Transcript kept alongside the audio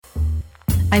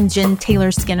I'm Jen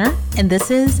Taylor Skinner, and this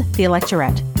is The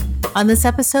Electorette. On this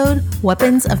episode,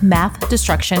 Weapons of Math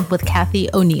Destruction with Cathy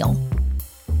O'Neill.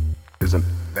 Isn't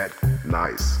that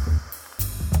nice?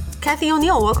 Cathy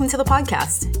O'Neill, welcome to the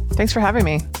podcast. Thanks for having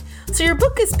me. So your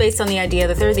book is based on the idea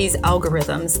that there are these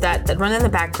algorithms that run in the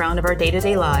background of our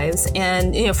day-to-day lives.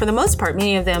 And, for the most part,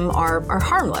 many of them are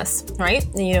harmless, right?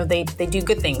 They do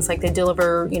good things, like they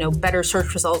deliver, better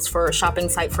search results for a shopping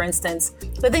site, for instance.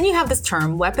 But then you have this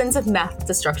term, weapons of math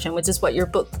destruction, which is what your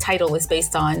book title is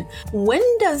based on. When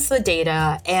does the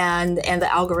data and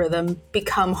the algorithm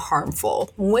become harmful?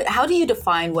 How do you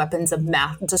define weapons of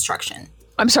math destruction?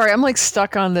 I'm sorry, I'm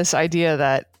stuck on this idea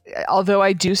that although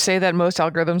I do say that most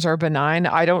algorithms are benign,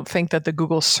 I don't think that the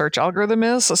Google search algorithm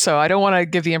is. So I don't want to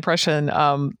give the impression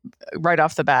right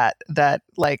off the bat that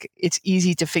it's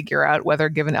easy to figure out whether a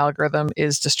given algorithm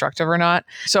is destructive or not.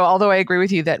 So although I agree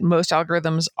with you that most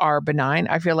algorithms are benign,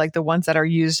 I feel like the ones that are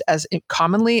used as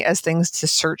commonly as things to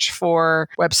search for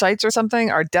websites or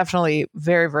something are definitely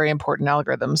very, very important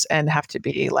algorithms and have to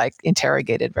be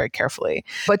interrogated very carefully.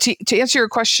 But to answer your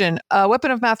question,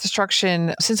 weapon of math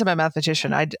destruction, since I'm a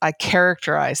mathematician, I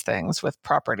characterize things with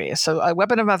properties. So a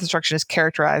weapon of math destruction is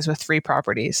characterized with three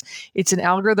properties. It's an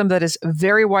algorithm that is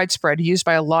very widespread, used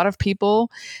by a lot of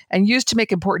people, and used to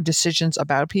make important decisions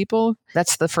about people.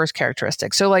 That's the first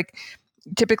characteristic. So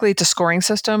typically it's a scoring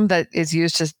system that is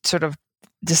used to sort of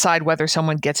decide whether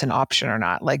someone gets an option or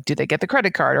not. Do they get the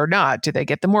credit card or not? Do they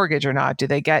get the mortgage or not? Do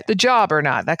they get the job or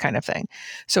not? That kind of thing.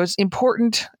 So it's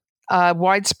important,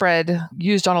 widespread,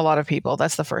 used on a lot of people.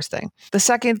 That's the first thing. The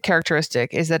second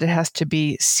characteristic is that it has to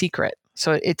be secret.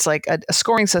 So it's like a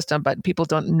scoring system, but people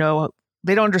don't know.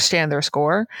 They don't understand their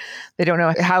score. They don't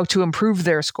know how to improve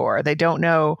their score. They don't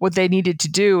know what they needed to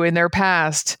do in their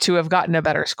past to have gotten a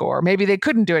better score. Maybe they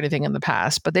couldn't do anything in the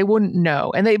past, but they wouldn't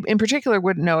know. And they, in particular,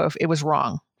 wouldn't know if it was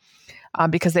wrong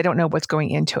because they don't know what's going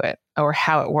into it or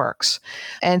how it works.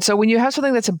 And so when you have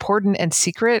something that's important and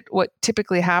secret, what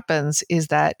typically happens is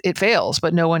that it fails,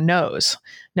 but no one knows.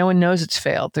 No one knows it's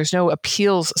failed. There's no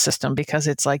appeals system because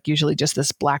it's usually just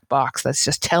this black box that's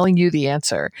just telling you the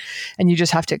answer. And you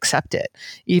just have to accept it,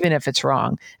 even if it's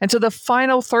wrong. And so the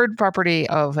final third property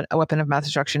of a weapon of math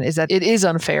destruction is that it is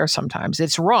unfair sometimes.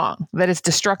 It's wrong, that it's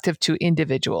destructive to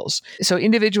individuals. So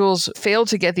individuals fail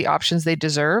to get the options they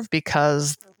deserve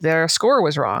because their score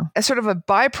was wrong. As sort of a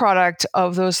byproduct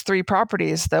of those three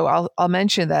properties, though, I'll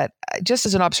mention that just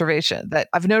as an observation, that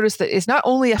I've noticed that it's not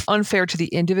only unfair to the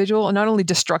individual and not only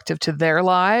destructive to their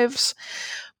lives,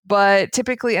 but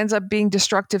typically ends up being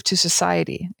destructive to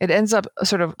society. It ends up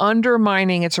sort of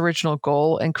undermining its original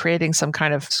goal and creating some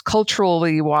kind of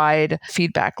culturally wide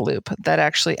feedback loop that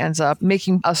actually ends up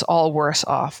making us all worse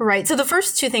off. Right. So the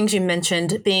first two things you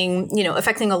mentioned being,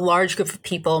 affecting a large group of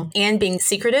people and being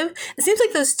secretive, it seems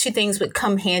like those two things would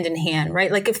come hand in hand,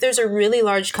 right? If there's a really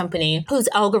large company whose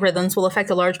algorithms will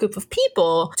affect a large group of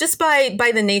people, just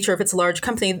by the nature of its large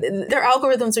company, their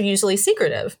algorithms are usually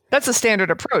secretive. That's a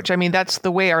standard approach. I mean, that's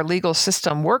the way our legal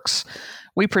system works.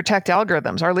 We protect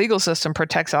algorithms. Our legal system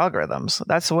protects algorithms.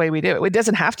 That's the way we do it. It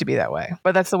doesn't have to be that way,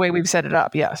 but that's the way we've set it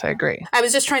up. Yes, I agree. I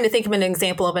was just trying to think of an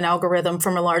example of an algorithm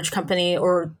from a large company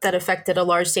or that affected a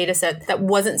large data set that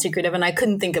wasn't secretive, and I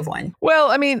couldn't think of one.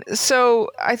 Well, so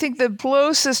I think the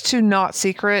closest to not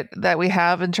secret that we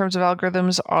have in terms of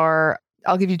algorithms are,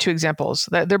 I'll give you two examples.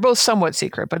 They're both somewhat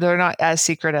secret, but they're not as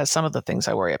secret as some of the things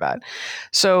I worry about.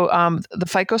 So the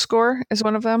FICO score is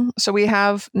one of them. So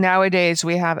nowadays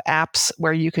we have apps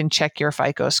where you can check your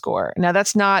FICO score. Now,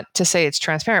 that's not to say it's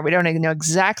transparent. We don't even know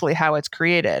exactly how it's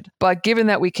created. But given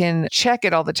that we can check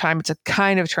it all the time, it's a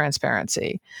kind of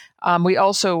transparency. We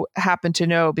also happen to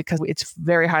know, because it's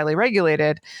very highly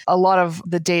regulated, a lot of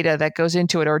the data that goes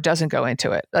into it or doesn't go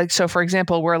into it. So for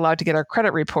example, we're allowed to get our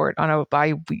credit report on a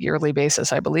bi-yearly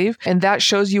basis, I believe. And that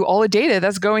shows you all the data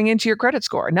that's going into your credit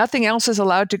score. Nothing else is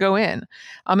allowed to go in.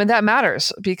 And that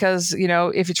matters because,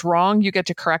 if it's wrong, you get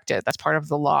to correct it. That's part of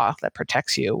the law that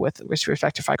protects you with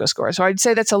respect to FICO score. So I'd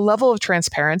say that's a level of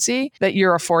transparency that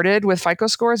you're afforded with FICO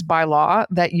scores by law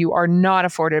that you are not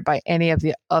afforded by any of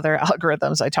the other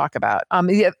algorithms I talk about.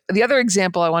 The other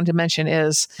example I wanted to mention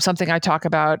is something I talk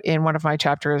about in one of my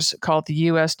chapters called the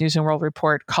U.S. News and World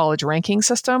Report college ranking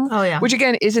system, which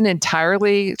again isn't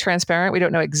entirely transparent. We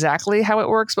don't know exactly how it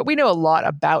works, but we know a lot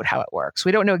about how it works.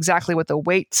 We don't know exactly what the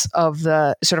weights of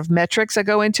the sort of metrics that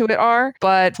go into it are,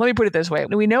 but let me put it this way.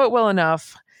 We know it well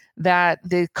enough that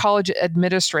the college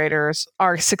administrators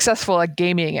are successful at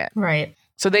gaming it. Right.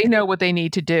 So they know what they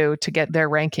need to do to get their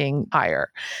ranking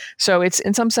higher. So it's,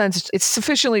 in some sense, it's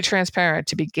sufficiently transparent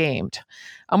to be gamed,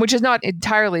 which is not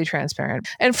entirely transparent.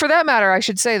 And for that matter, I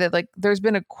should say that like there's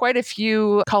been quite a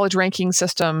few college ranking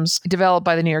systems developed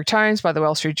by the New York Times, by the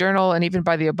Wall Street Journal, and even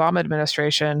by the Obama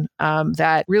administration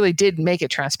that really did make it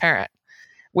transparent,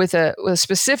 with a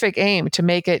specific aim to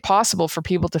make it possible for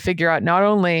people to figure out not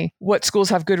only what schools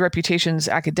have good reputations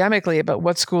academically, but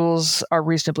what schools are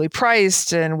reasonably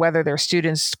priced and whether their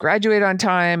students graduate on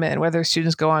time and whether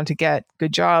students go on to get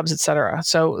good jobs, et cetera.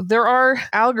 So there are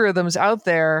algorithms out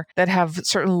there that have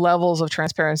certain levels of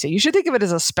transparency. You should think of it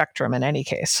as a spectrum in any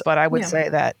case. But I would say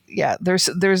that,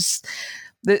 there's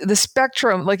the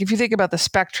spectrum, like if you think about the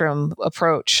spectrum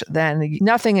approach, then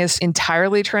nothing is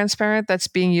entirely transparent that's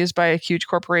being used by a huge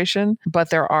corporation,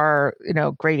 but there are,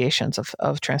 gradations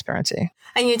of transparency.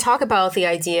 And you talk about the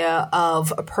idea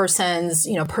of a person's,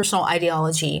 personal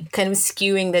ideology kind of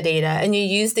skewing the data. And you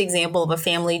use the example of a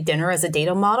family dinner as a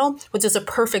data model, which is a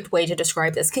perfect way to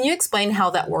describe this. Can you explain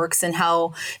how that works and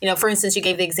how, for instance, you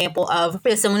gave the example of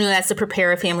someone who has to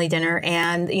prepare a family dinner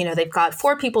and, they've got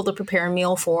 4 people to prepare a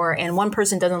meal for, and one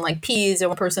person doesn't like peas or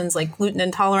one person's like gluten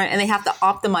intolerant, and they have to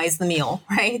optimize the meal,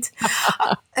 right?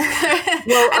 Well, I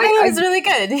thought it was really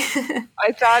good.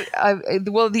 I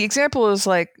thought, the example is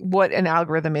like what an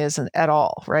algorithm is at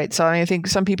all, right? So I think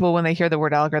some people, when they hear the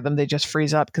word algorithm, they just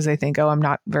freeze up because they think, oh, I'm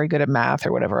not very good at math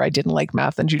or whatever. I didn't like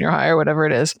math in junior high or whatever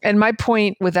it is. And my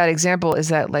point with that example is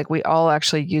that like we all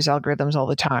actually use algorithms all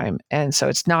the time. And so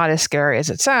it's not as scary as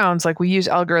it sounds. Like we use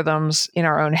algorithms in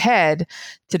our own head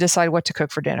to decide what to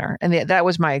cook for dinner. And that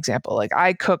was my example. Like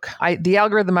the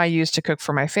algorithm I use to cook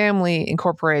for my family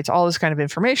incorporates all this kind of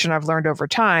information I've learned over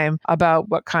time about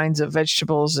what kinds of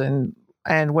vegetables and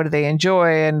what do they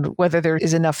enjoy and whether there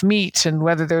is enough meat and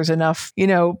whether there's enough,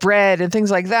 bread and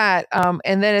things like that.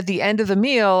 And then at the end of the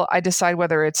meal, I decide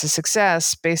whether it's a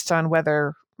success based on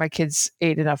whether my kids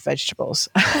ate enough vegetables.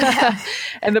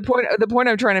 And the point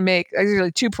I'm trying to make,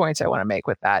 actually 2 points I want to make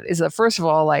with that is that first of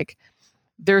all, like,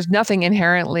 there's nothing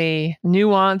inherently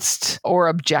nuanced or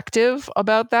objective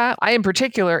about that. I, in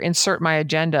particular, insert my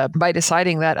agenda by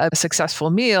deciding that a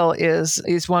successful meal is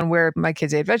one where my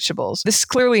kids ate vegetables. This is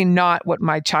clearly not what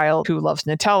my child who loves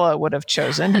Nutella would have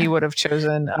chosen. He would have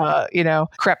chosen,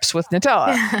 crepes with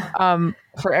Nutella.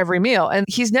 For every meal. And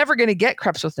he's never going to get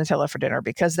crepes with Nutella for dinner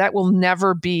because that will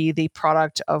never be the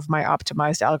product of my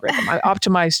optimized algorithm. I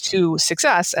optimize to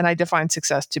success and I define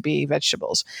success to be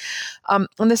vegetables. And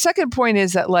the second point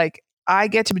is that like I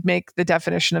get to make the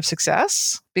definition of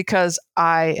success because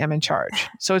I am in charge.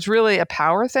 So it's really a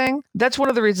power thing. That's one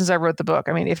of the reasons I wrote the book.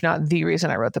 I mean, if not the reason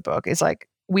I wrote the book, is like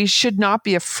we should not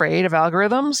be afraid of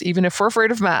algorithms, even if we're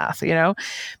afraid of math,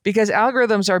 because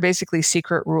algorithms are basically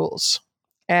secret rules.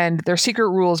 And they're secret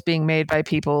rules being made by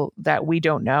people that we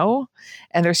don't know.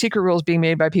 And they're secret rules being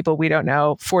made by people we don't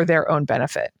know for their own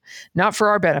benefit, not for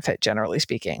our benefit, generally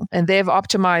speaking. And they've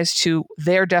optimized to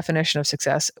their definition of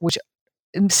success, which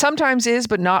sometimes is,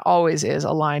 but not always is,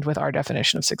 aligned with our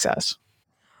definition of success.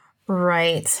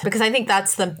 Right. Because I think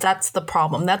that's the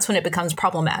problem. That's when it becomes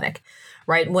problematic.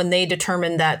 Right. When they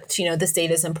determine that, this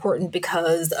data is important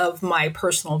because of my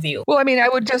personal view. Well, I mean, I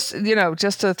would just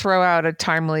to throw out a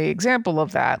timely example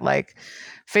of that, like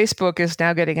Facebook is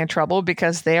now getting in trouble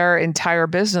because their entire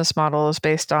business model is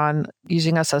based on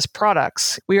using us as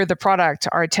products. We are the product.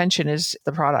 Our attention is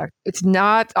the product. It's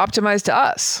not optimized to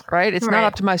us, right? It's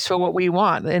not optimized for what we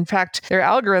want. In fact, their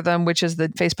algorithm, which is the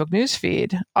Facebook news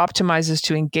feed, optimizes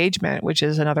to engagement, which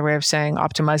is another way of saying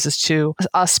optimizes to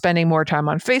us spending more time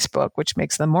on Facebook, which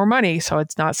makes them more money. So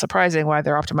it's not surprising why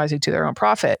they're optimizing to their own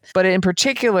profit. But in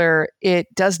particular, it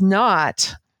does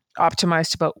not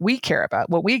optimized to what we care about.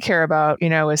 What we care about,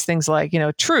 is things like,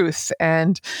 truth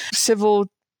and civil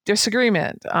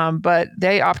disagreement. But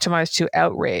they optimize to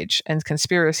outrage and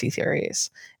conspiracy theories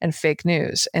and fake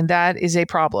news. And that is a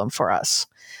problem for us.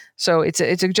 So it's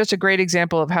just a great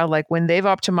example of how, like, when they've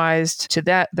optimized to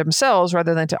that themselves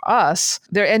rather than to us,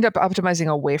 they end up optimizing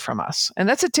away from us. And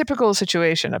that's a typical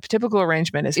situation. A typical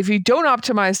arrangement is if you don't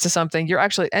optimize to something, you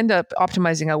actually end up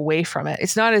optimizing away from it.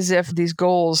 It's not as if these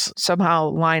goals somehow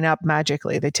line up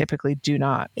magically. They typically do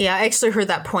not. Yeah, I actually heard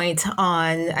that point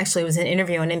it was an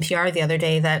interview on NPR the other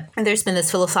day, that there's been this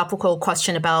philosophical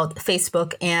question about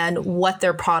Facebook and what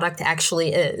their product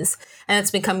actually is. And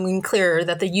it's becoming clearer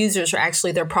that the users are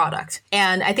actually their product.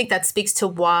 And I think that speaks to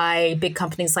why big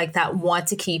companies like that want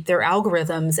to keep their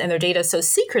algorithms and their data so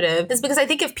secretive, is because I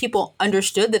think if people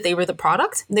understood that they were the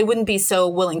product, they wouldn't be so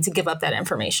willing to give up that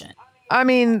information. I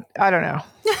mean, I don't know.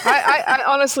 I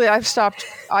honestly, I've stopped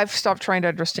trying to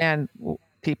understand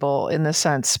people in this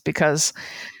sense because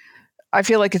I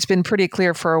feel like it's been pretty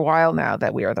clear for a while now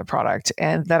that we are the product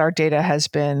and that our data has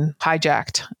been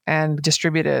hijacked and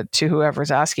distributed to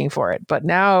whoever's asking for it. But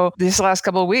now, these last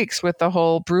couple of weeks with the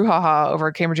whole brouhaha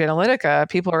over Cambridge Analytica,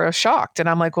 people are shocked. And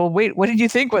I'm like, well, wait, what did you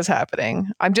think was happening?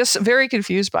 I'm just very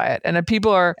confused by it. And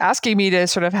people are asking me to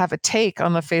sort of have a take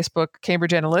on the Facebook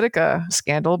Cambridge Analytica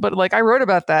scandal. But like, I wrote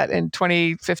about that in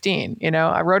 2015.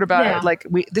 I wrote about it. Like,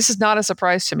 this is not a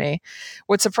surprise to me.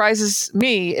 What surprises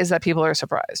me is that people are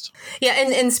surprised. Yeah,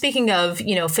 and speaking of,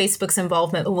 Facebook's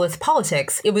involvement with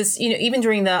politics, it was, even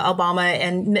during the Obama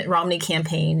and Mitt Romney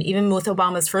campaign, even with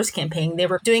Obama's first campaign, they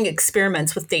were doing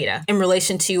experiments with data in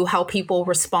relation to how people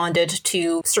responded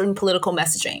to certain political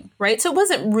messaging, right? So it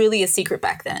wasn't really a secret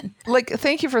back then. Like,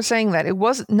 thank you for saying that. It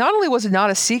was, not only was it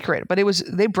not a secret, but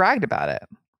they bragged about it.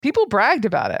 People bragged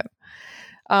about it.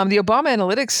 The Obama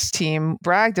analytics team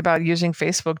bragged about using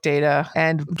Facebook data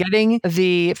and getting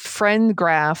the friend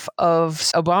graph of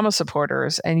Obama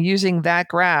supporters and using that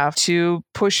graph to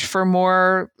push for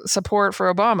more support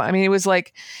for Obama. I mean, it was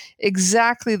like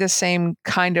exactly the same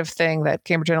kind of thing that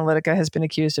Cambridge Analytica has been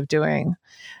accused of doing.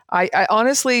 I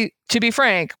honestly, to be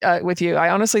frank with you, I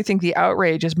honestly think the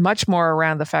outrage is much more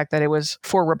around the fact that it was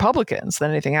for Republicans than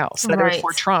anything else, that it was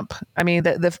for Trump. I mean,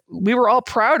 we were all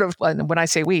proud of, when I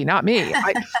say we, not me,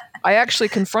 I actually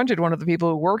confronted one of the people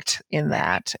who worked in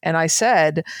that. And I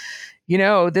said,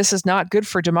 this is not good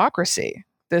for democracy.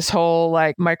 This whole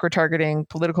like micro-targeting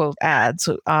political ads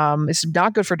is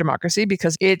not good for democracy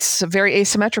because it's very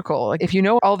asymmetrical. Like, if you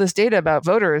know all this data about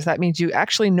voters, that means you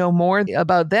actually know more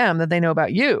about them than they know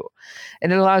about you.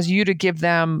 And it allows you to give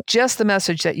them just the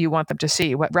message that you want them to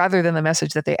see, rather than the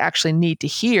message that they actually need to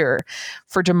hear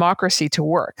for democracy to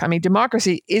work. I mean,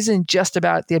 democracy isn't just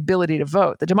about the ability to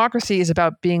vote. The democracy is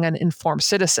about being an informed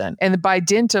citizen. And by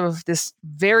dint of this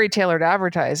very tailored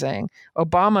advertising,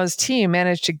 Obama's team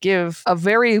managed to give a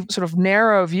very sort of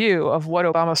narrow view of what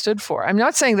Obama stood for. I'm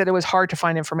not saying that it was hard to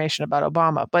find information about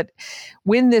Obama, but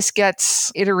when this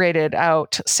gets iterated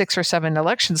out 6 or 7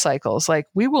 election cycles, like,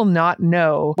 we will not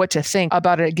know what to think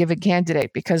about a given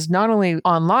candidate, because not only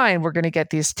online we're going to get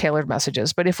these tailored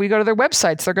messages, but if we go to their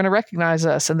websites, they're going to recognize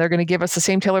us and they're going to give us the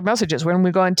same tailored messages. When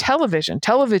we go on television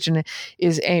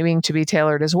is aiming to be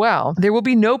tailored as well. There will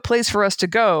be no place for us to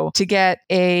go to get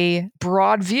a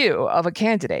broad view of a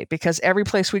candidate, because every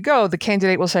place we go, the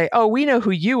candidate will say, oh, we know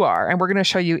who you are, and we're going to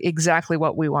show you exactly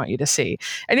what we want you to see.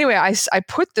 Anyway, I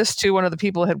put this to one of the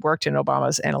people who had worked in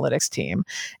Obama's analytics team,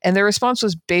 and their response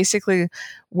was basically,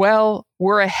 well,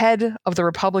 we're ahead of the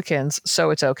Republicans, so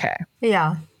it's okay.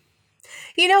 Yeah.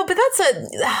 But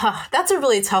that's a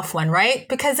really tough one, right?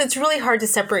 Because it's really hard to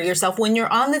separate yourself when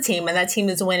you're on the team and that team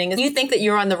is winning. You think that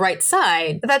you're on the right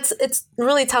side. It's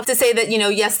really tough to say that,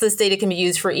 yes, this data can be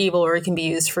used for evil or it can be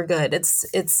used for good.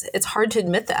 It's hard to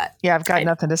admit that. Yeah, I've got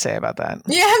nothing to say about that.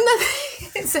 Yeah, I have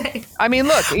nothing to say. I mean,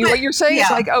 look, what you're saying is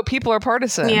like, oh, people are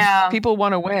partisan. Yeah. People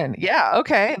want to win. Yeah,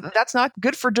 okay. That's not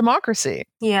good for democracy.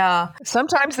 Yeah.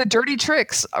 Sometimes the dirty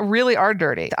tricks really are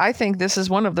dirty. I think this is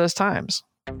one of those times.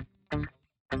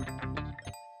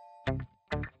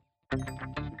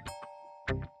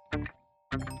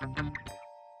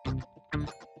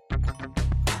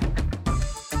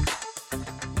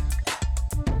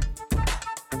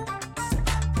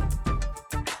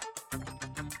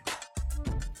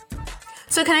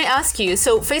 So can I ask you,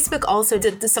 so Facebook also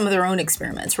did some of their own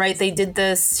experiments, right? They did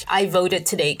this I Voted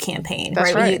Today campaign,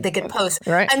 That's right. They could post.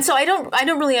 Right. And so I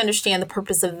don't really understand the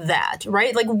purpose of that,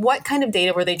 right? Like, what kind of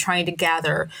data were they trying to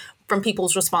gather from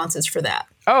people's responses for that?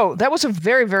 Oh, that was a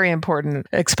very, very important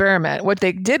experiment. What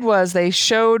they did was they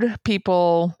showed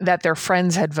people that their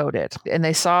friends had voted. And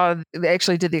they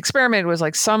actually did the experiment. It was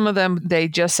like, some of them, they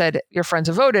just said, your friends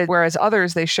have voted. Whereas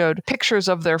others, they showed pictures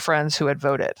of their friends who had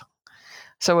voted.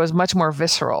 So it was much more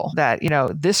visceral that,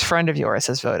 this friend of yours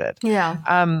has voted.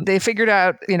 Yeah. They figured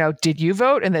out, did you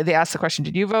vote? And they asked the question,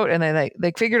 did you vote? And then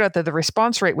they figured out that the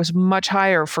response rate was much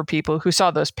higher for people who saw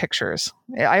those pictures.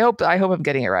 I hope I'm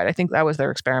getting it right. I think that was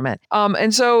their experiment.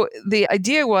 And so the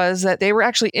idea was that they were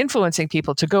actually influencing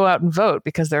people to go out and vote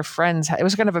because their friends, it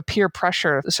was kind of a peer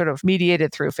pressure sort of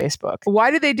mediated through Facebook. Why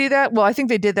did they do that? Well, I think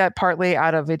they did that partly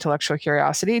out of intellectual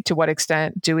curiosity. To what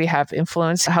extent do we have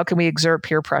influence? How can we exert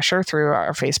peer pressure through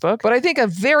our Facebook? But I think a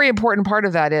very important part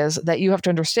of that is that you have to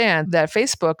understand that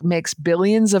Facebook makes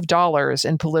billions of dollars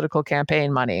in political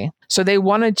campaign money. So they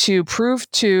wanted to prove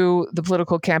to the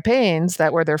political campaigns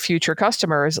that were their future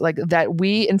customers, like that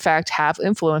we, in fact, have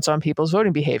influence on people's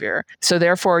voting behavior. So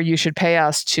therefore, you should pay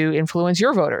us to influence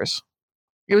your voters.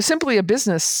 It was simply a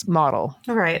business model.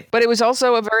 Right. But it was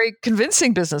also a very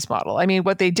convincing business model. I mean,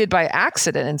 what they did by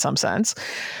accident in some sense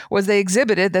was they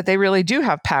exhibited that they really do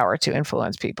have power to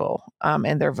influence people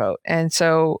and their vote. And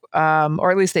so,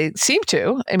 or at least they seem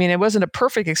to. I mean, it wasn't a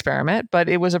perfect experiment, but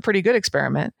it was a pretty good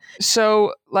experiment.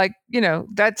 So like,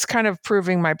 that's kind of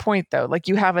proving my point though. Like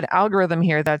you have an algorithm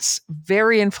here that's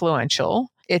very influential.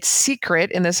 It's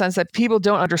secret in the sense that people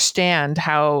don't understand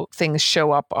how things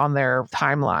show up on their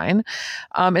timeline.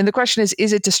 And the question is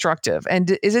it destructive?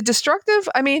 And is it destructive?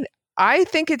 I mean, I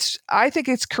think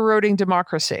it's corroding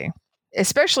democracy,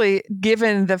 especially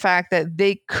given the fact that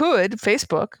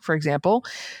Facebook, for example,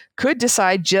 could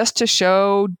decide just to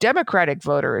show Democratic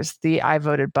voters the I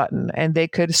voted button, and they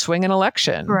could swing an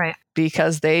election. Right.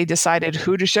 Because they decided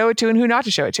who to show it to and who not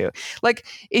to show it to. Like,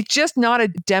 it's just not a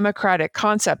democratic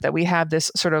concept that we have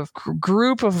this sort of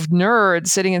group of nerds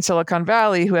sitting in Silicon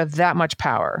Valley who have that much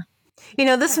power.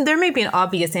 There may be an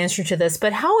obvious answer to this,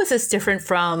 but how is this different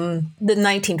from the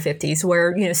 1950s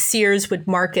where, Sears would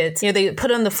market, they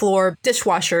put on the floor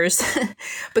dishwashers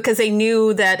because they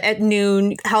knew that at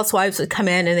noon housewives would come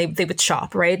in and they would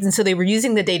shop, right? And so they were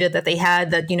using the data that they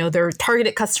had that, their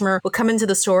targeted customer would come into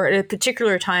the store at a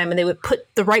particular time and they would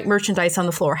put the right merchandise on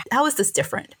the floor. How is this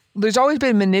different? There's always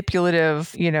been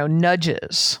manipulative,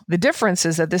 nudges. The difference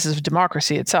is that this is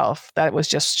democracy itself. That was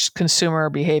just consumer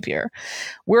behavior.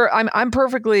 I'm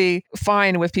perfectly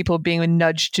fine with people being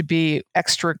nudged to be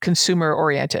extra consumer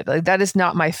oriented. Like, that is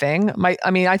not my thing.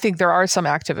 I think there are some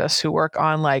activists who work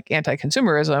on like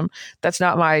anti-consumerism. That's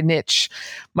not my niche.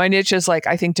 My niche is like,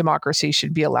 I think democracy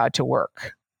should be allowed to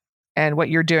work. And what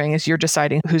you're doing is you're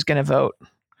deciding who's going to vote.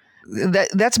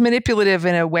 That's manipulative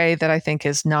in a way that I think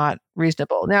is not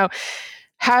reasonable. Now,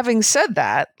 having said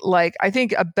that, like, I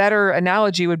think a better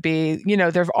analogy would be,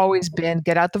 there've always been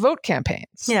get out the vote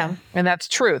campaigns. Yeah. And that's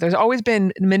true. There's always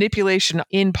been manipulation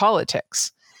in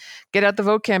politics. Get out the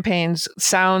vote campaigns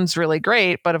sounds really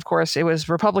great, but of course it was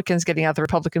Republicans getting out the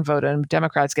Republican vote and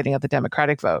Democrats getting out the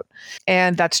Democratic vote.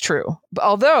 And that's true.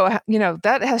 Although,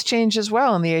 that has changed as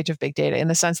well in the age of big data, in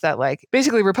the sense that like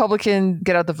basically Republican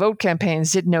get out the vote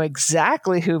campaigns didn't know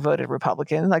exactly who voted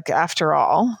Republican, like after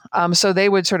all. So they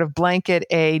would sort of blanket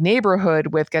a neighborhood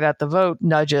with get out the vote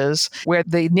nudges where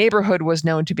the neighborhood was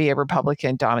known to be a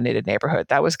Republican dominated neighborhood.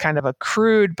 That was kind of a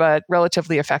crude but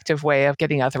relatively effective way of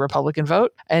getting out the Republican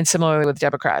vote. And similarly with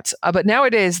Democrats. But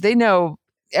nowadays, they know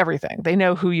everything. They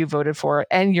know who you voted for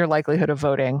and your likelihood of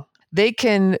voting. They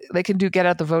can do get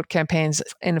out the vote campaigns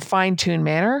in a fine-tuned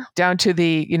manner down to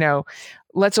the,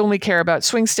 let's only care about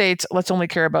swing states, let's only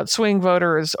care about swing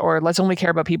voters, or let's only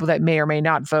care about people that may or may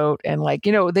not vote. And like,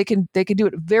 they can do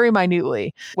it very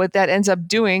minutely. What that ends up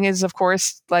doing is, of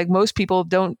course, like most people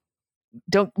don't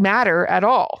matter at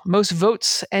all. Most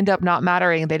votes end up not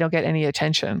mattering. They don't get any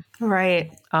attention.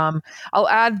 Right. I'll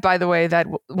add, by the way, that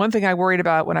one thing I worried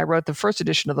about when I wrote the first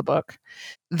edition of the book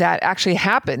that actually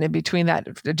happened in between that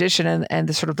edition and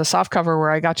the sort of the soft cover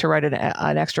where I got to write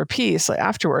an extra piece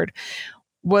afterward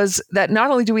was that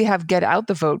not only do we have get out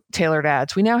the vote tailored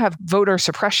ads, we now have voter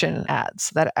suppression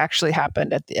ads that actually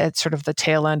happened at sort of the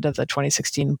tail end of the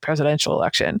 2016 presidential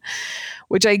election,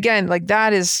 which again, like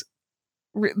that's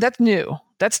new.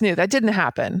 That's new. That didn't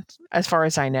happen, as far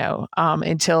as I know,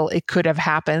 until it could have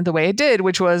happened the way it did,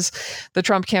 which was the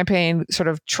Trump campaign sort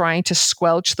of trying to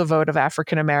squelch the vote of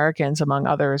African Americans, among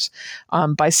others,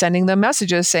 by sending them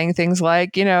messages saying things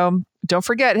like, don't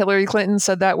forget Hillary Clinton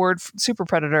said that word super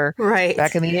predator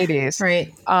back in the 80s.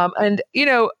 Right. And,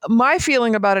 my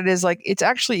feeling about it is like, it's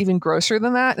actually even grosser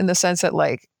than that, in the sense that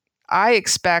like, I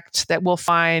expect that we'll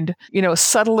find,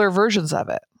 subtler versions of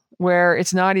it, where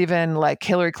it's not even like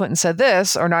Hillary Clinton said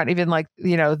this, or not even like,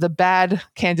 the bad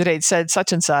candidate said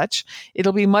such and such.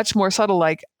 It'll be much more subtle,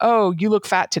 like, oh, you look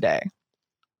fat today.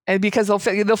 And because they'll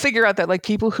figure out that like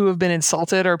people who have been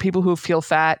insulted or people who feel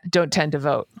fat don't tend to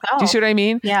vote. Oh, do you see what I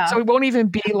mean? Yeah. So it won't even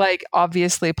be like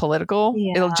obviously political.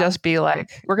 Yeah. It'll just be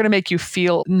like, we're going to make you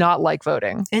feel not like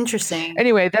voting. Interesting.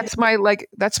 Anyway, that's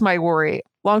my worry.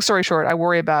 Long story short, I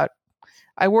worry about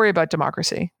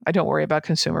democracy. I don't worry about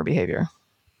consumer behavior.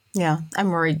 Yeah,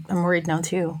 I'm worried. I'm worried now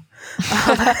too.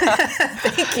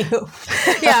 Thank you.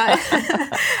 Yeah.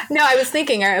 No, I was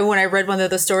thinking when I read one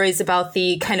of the stories about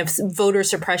the kind of voter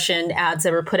suppression ads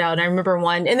that were put out. And I remember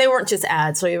one, and they weren't just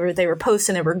ads. So they were posts,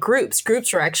 and there were groups.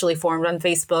 Groups were actually formed on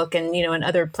Facebook and, and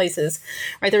other places.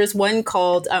 Right. There was one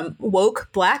called Woke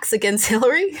Blacks Against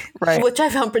Hillary, right, which I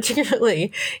found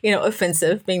particularly,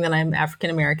 offensive, being that I'm African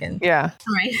American. Yeah.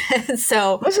 Right.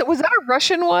 So was that a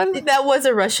Russian one? That was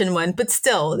a Russian one, but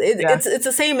still, it's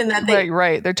the same in that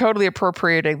right. They're totally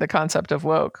appropriating the concept of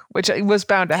woke, which was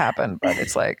bound to happen, but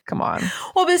it's like, come on.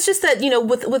 Well, but it's just that,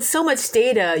 with so much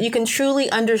data, you can truly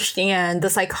understand the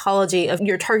psychology of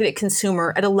your targeted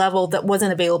consumer at a level that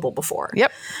wasn't available before.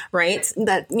 Yep. Right?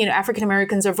 That, African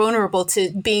Americans are vulnerable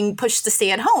to being pushed to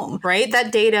stay at home, right?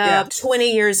 That data 20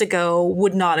 years ago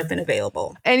would not have been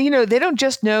available. And, they don't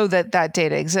just know that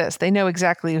data exists. They know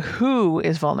exactly who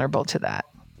is vulnerable to that.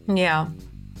 Yeah,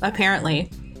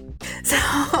 apparently. So,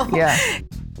 yeah.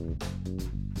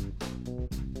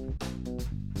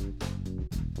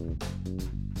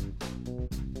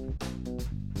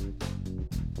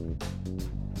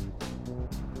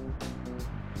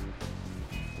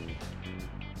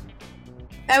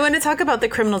 I want to talk about the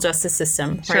criminal justice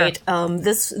system, right? Sure.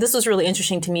 This was really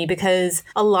interesting to me because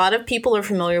a lot of people are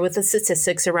familiar with the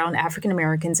statistics around African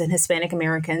Americans and Hispanic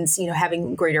Americans,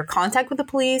 having greater contact with the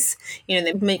police.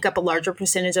 They make up a larger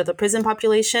percentage of the prison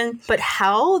population. But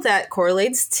how that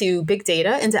correlates to big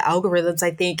data and to algorithms,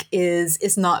 I think,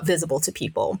 is not visible to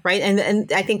people, right?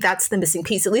 And I think that's the missing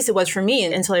piece. At least it was for me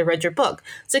until I read your book.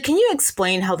 So can you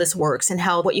explain how this works and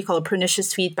how what you call a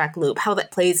pernicious feedback loop, how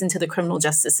that plays into the criminal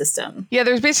justice system? Yeah,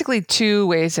 there's basically two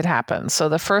ways it happens. So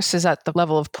the first is at the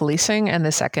level of policing, and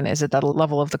the second is at the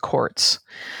level of the courts.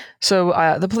 So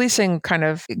the policing kind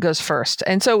of goes first.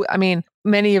 And so,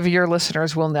 many of your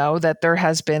listeners will know that there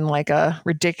has been like a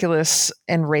ridiculous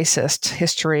and racist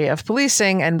history of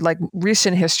policing and like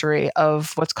recent history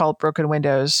of what's called broken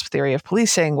windows theory of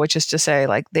policing, which is to say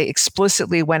like they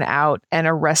explicitly went out and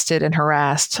arrested and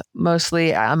harassed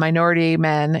mostly minority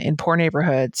men in poor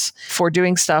neighborhoods for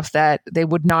doing stuff that they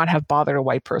would not have bothered a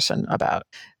white person about.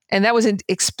 And that was an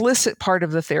explicit part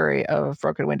of the theory of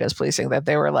broken windows policing, that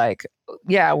they were like,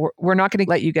 yeah, we're not going to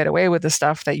let you get away with the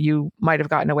stuff that you might have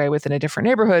gotten away with in a different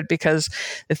neighborhood, because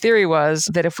the theory was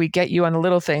that if we get you on the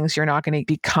little things, you're not going to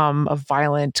become a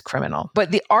violent criminal.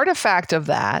 But the artifact of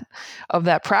that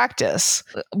practice,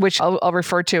 which I'll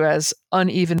refer to as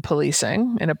uneven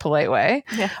policing in a polite way,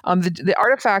 the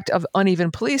artifact of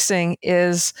uneven policing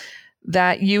is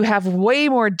that you have way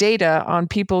more data on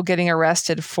people getting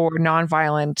arrested for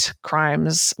nonviolent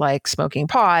crimes like smoking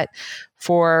pot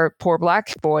for poor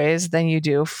black boys than you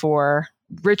do for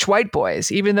rich white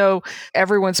boys, even though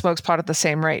everyone smokes pot at the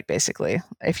same rate, basically,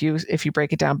 if you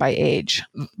break it down by age,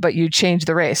 but you change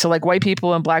the race. So like white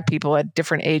people and black people at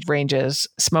different age ranges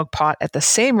smoke pot at the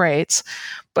same rates.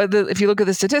 But if you look at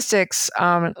the statistics,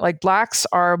 like blacks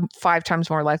are 5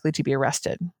 times more likely to be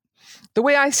arrested. The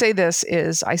way I say this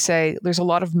is I say there's a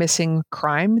lot of missing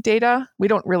crime data. We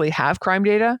don't really have crime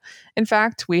data. In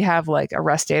fact, we have like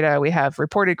arrest data, we have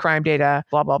reported crime data,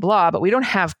 blah, blah, blah, but we don't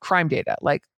have crime data.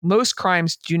 Like most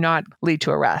crimes do not lead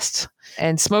to arrests.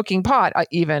 And smoking pot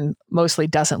even mostly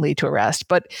doesn't lead to arrest.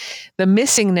 But the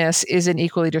missingness isn't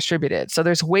equally distributed. So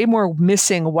there's way more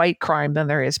missing white crime than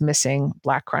there is missing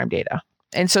black crime data.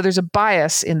 And so there's a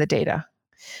bias in the data.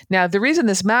 Now, the reason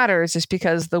this matters is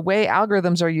because the way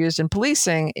algorithms are used in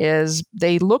policing is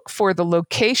they look for the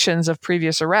locations of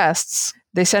previous arrests.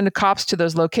 They send the cops to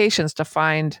those locations to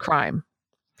find crime.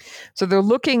 So they're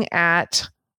looking at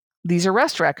these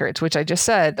arrest records, which I just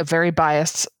said, a very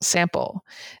biased sample,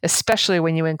 especially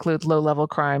when you include low-level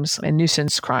crimes and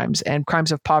nuisance crimes and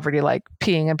crimes of poverty like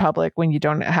peeing in public when you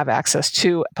don't have access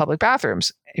to public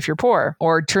bathrooms if you're poor,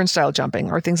 or turnstile jumping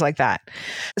or things like that.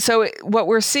 So what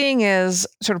we're seeing is,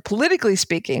 sort of politically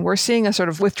speaking, we're seeing a sort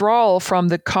of withdrawal from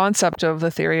the concept of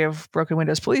the theory of broken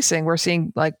windows policing. We're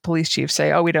seeing like police chiefs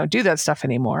say, oh, we don't do that stuff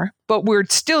anymore. But we're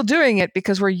still doing it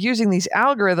because we're using these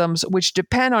algorithms which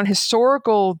depend on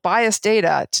historical biased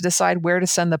data to decide where to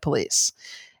send the police.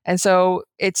 And so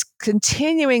it's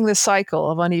continuing the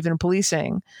cycle of uneven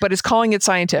policing, but it's calling it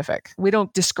scientific. We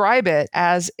don't describe it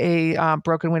as a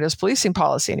broken windows policing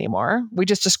policy anymore. We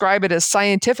just describe it as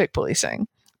scientific policing,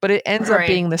 but it ends up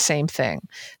being the same thing.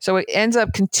 So it ends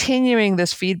up continuing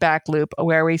this feedback loop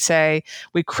where we say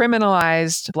we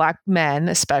criminalized black men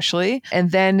especially,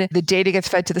 and then the data gets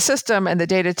fed to the system and the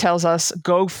data tells us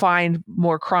go find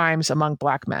more crimes among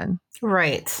black men.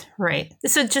 Right.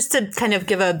 So just to kind of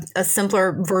give a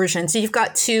simpler version. So you've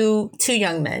got two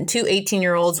young men, two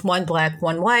 18-year-olds, one black,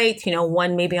 one white,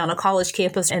 one maybe on a college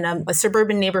campus in a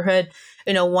suburban neighborhood,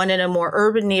 one in a more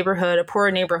urban neighborhood, a poorer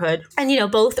neighborhood.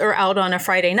 And, both are out on a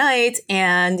Friday night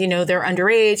and, they're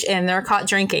underage and they're caught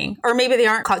drinking, or maybe they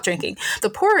aren't caught drinking.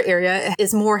 The poorer area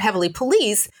is more heavily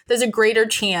policed. There's a greater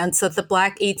chance that the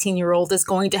black 18-year-old is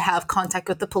going to have contact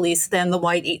with the police than the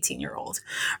white 18-year-old.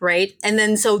 Right. And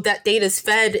then so that data is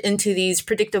fed into these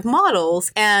predictive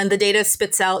models, and the data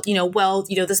spits out,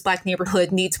 this Black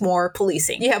neighborhood needs more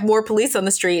policing. You have more police on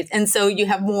the street, and so you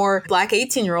have more Black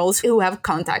 18-year-olds who have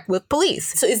contact with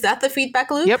police. So is that the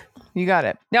feedback loop? Yep. You got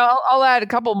it. Now I'll add a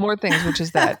couple more things, which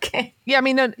is that. Okay. Yeah, I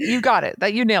mean, no, you got it.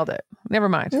 That you nailed it. Never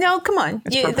mind. No, come on.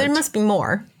 There must be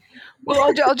more.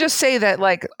 Well, I'll just say that,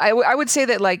 like, I would say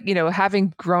that, like,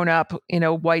 having grown up in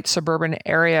a white suburban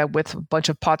area with a bunch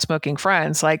of pot smoking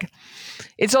friends, like,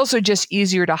 it's also just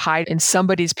easier to hide in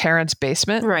somebody's parents'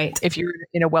 basement, right? If you're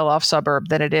in a well-off suburb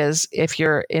than it is if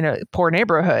you're in a poor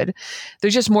neighborhood.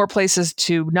 There's just more places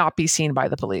to not be seen by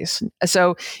the police.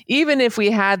 So even if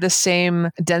we had the same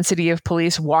density of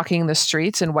police walking the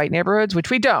streets in white neighborhoods,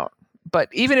 which we don't, but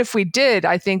even if we did,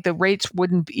 I think the rates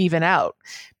wouldn't even out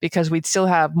because we'd still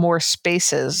have more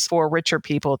spaces for richer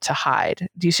people to hide.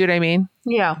 Do you see what I mean?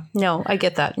 Yeah, no, I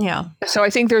get that. Yeah. So I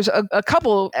think there's a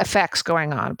couple effects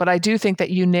going on, but I do think that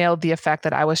you nailed the effect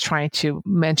that I was trying to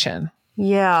mention.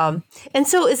 Yeah. And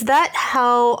so is that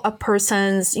how a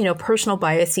person's, personal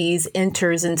biases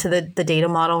enters into the data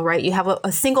model, right? You have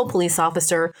a single police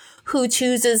officer who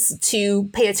chooses to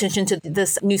pay attention to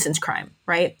this nuisance crime,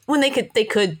 right? When they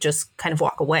could just kind of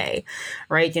walk away,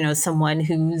 right? Someone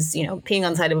who's, peeing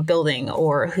on the side of a building,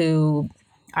 or who,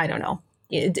 I don't know,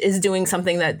 is doing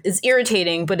something that is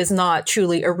irritating, but is not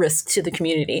truly a risk to the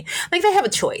community. Like, they have a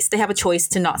choice. They have a choice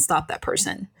to not stop that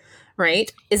person.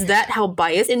 Right? Is that how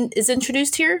bias is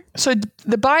introduced here? So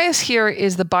the bias here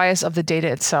is the bias of the data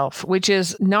itself, which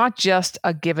is not just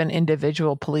a given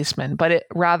individual policeman, but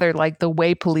rather like the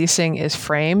way policing is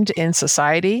framed in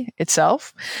society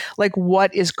itself, like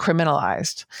what is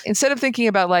criminalized. Instead of thinking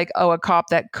about like, a cop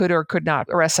that could or could not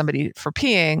arrest somebody for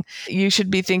peeing, you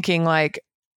should be thinking like,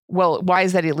 well, why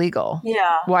is that illegal?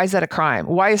 Yeah. Why is that a crime?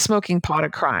 Why is smoking pot a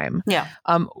crime? Yeah.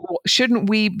 Shouldn't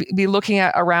we be looking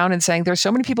around and saying there's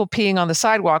so many people peeing on the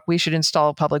sidewalk, we should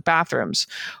install public bathrooms?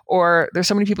 Or there's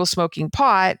so many people smoking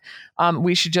pot,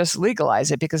 we should just legalize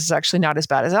it because it's actually not as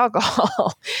bad as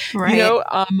alcohol. Right.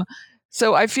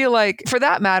 So I feel like, for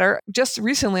that matter, just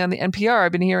recently on the NPR,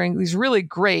 I've been hearing these really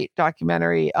great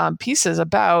documentary pieces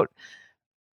about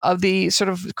of the sort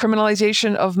of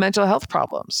criminalization of mental health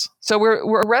problems. So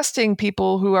we're arresting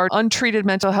people who are untreated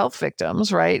mental health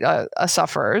victims, right?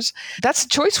 Sufferers. That's a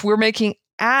choice we're making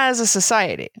as a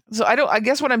society. So I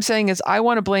guess what I'm saying is I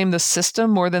want to blame the system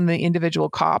more than the individual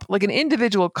cop. Like, an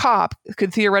individual cop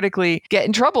could theoretically get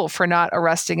in trouble for not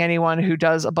arresting anyone who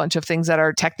does a bunch of things that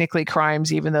are technically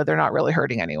crimes, even though they're not really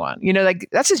hurting anyone. Like,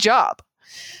 that's his job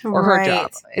or her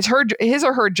job. It's his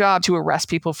or her job to arrest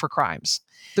people for crimes.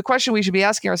 The question we should be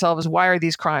asking ourselves is, why are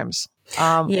these crimes?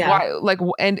 Why, like,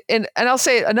 and I'll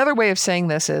say another way of saying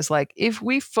this is, like, if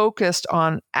we focused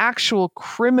on actual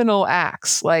criminal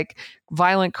acts, like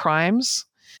violent crimes,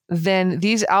 then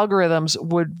these algorithms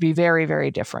would be very,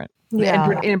 very different. Yeah.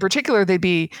 And in particular, they'd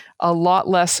be a lot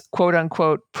less, quote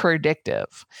unquote,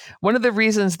 predictive. One of the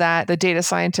reasons that the data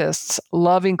scientists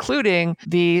love including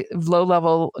the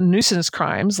low-level nuisance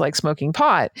crimes like smoking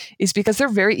pot is because they're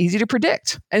very easy to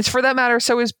predict. And for that matter,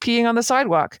 so is peeing on the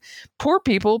sidewalk. Poor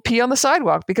people pee on the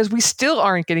sidewalk because we still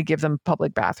aren't going to give them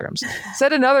public bathrooms.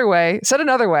 Said another way,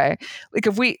 like,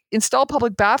 if we install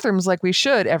public bathrooms like we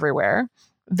should everywhere,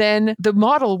 then the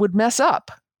model would mess up.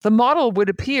 The model would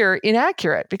appear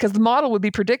inaccurate because the model would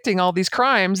be predicting all these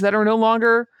crimes that are no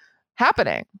longer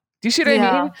happening. Do you see what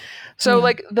I mean? So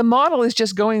like, the model is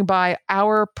just going by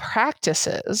our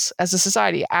practices as a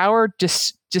society, our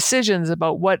decisions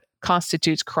about what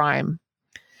constitutes crime.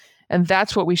 And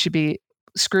that's what we should be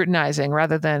scrutinizing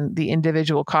rather than the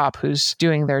individual cop who's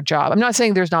doing their job. I'm not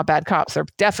saying there's not bad cops. There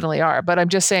definitely are. But I'm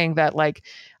just saying that, like,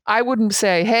 I wouldn't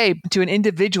say, hey, to an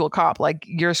individual cop, like,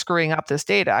 you're screwing up this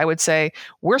data. I would say,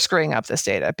 we're screwing up this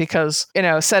data because,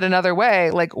 said another way,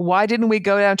 like, why didn't we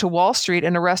go down to Wall Street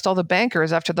and arrest all the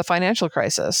bankers after the financial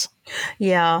crisis?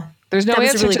 Yeah. There's no answer to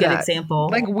that. That was a really good example.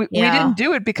 Like, we didn't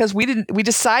do it because we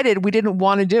decided we didn't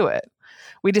want to do it.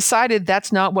 We decided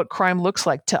that's not what crime looks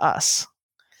like to us.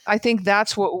 I think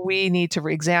that's what we need to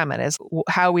re-examine, is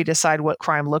how we decide what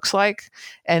crime looks like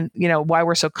and, why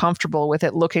we're so comfortable with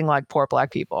it looking like poor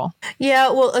Black people.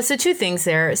 Yeah, well, so two things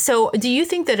there. So do you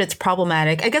think that it's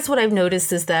problematic? I guess what I've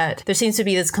noticed is that there seems to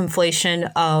be this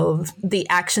conflation of the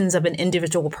actions of an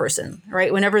individual person,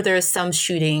 right? Whenever there's some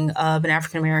shooting of an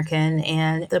African-American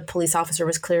and the police officer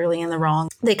was clearly in the wrong,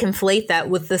 they conflate that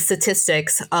with the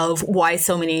statistics of why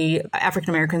so many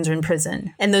African-Americans are in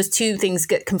prison. And those two things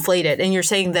get conflated. And you're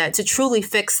saying that that to truly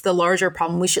fix the larger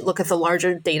problem, we should look at the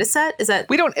larger data set? Is that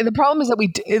we don't? The problem is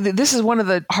that this is one of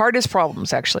the hardest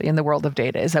problems actually in the world of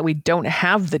data, is that we don't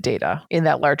have the data in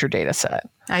that larger data set.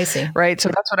 I see. Right. So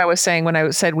that's what I was saying when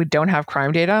I said we don't have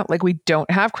crime data. Like, we don't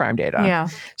have crime data. Yeah.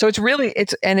 So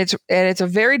it's a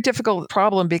very difficult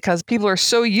problem because people are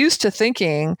so used to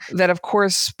thinking that, of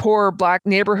course, poor Black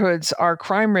neighborhoods are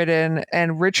crime ridden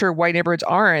and richer white neighborhoods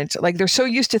aren't. Like, they're so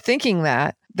used to thinking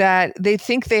that they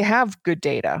think they have good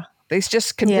data. They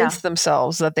just convince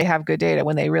themselves that they have good data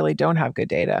when they really don't have good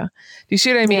data. Do you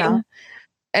see what I mean? Yeah.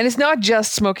 And it's not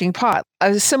just smoking pot.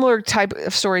 A similar type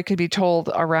of story could be told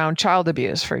around child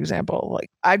abuse, for example. Like,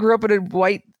 I grew up in a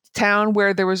white town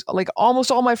where there was, like,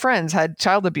 almost all my friends had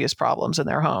child abuse problems in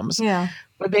their homes. Yeah.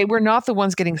 But they were not the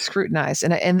ones getting scrutinized.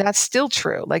 And that's still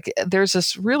true. Like, there's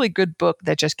this really good book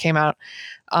that just came out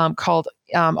called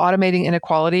Automating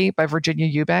Inequality by Virginia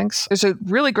Eubanks. There's a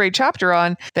really great chapter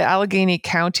on the Allegheny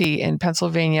County in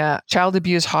Pennsylvania child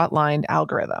abuse hotline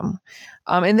algorithm.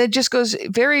 And that just goes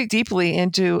very deeply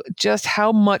into just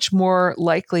how much more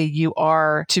likely you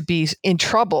are to be in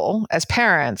trouble as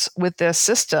parents with this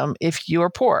system if you are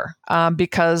poor,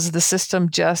 because the system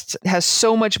just has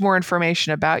so much more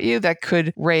information about you that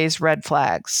could raise red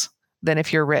flags than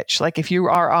if you're rich. Like, if you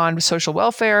are on social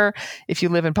welfare, if you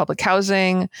live in public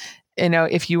housing,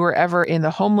 if you were ever in the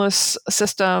homeless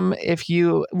system, if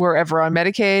you were ever on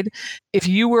Medicaid, if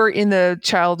you were in the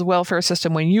child welfare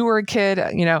system when you were a kid,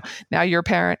 now you're a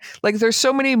parent. Like, there's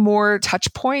so many more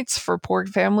touch points for poor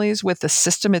families with the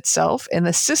system itself. And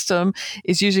the system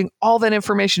is using all that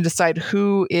information to decide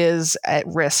who is at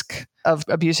risk of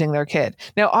abusing their kid.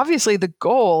 Now, obviously, the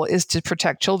goal is to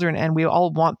protect children, and we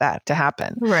all want that to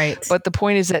happen. Right. But the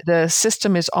point is that the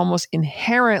system is almost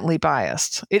inherently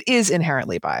biased. It is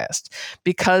inherently biased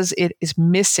because it is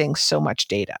missing so much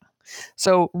data.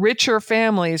 So richer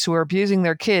families who are abusing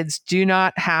their kids do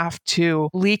not have to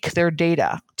leak their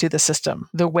data to the system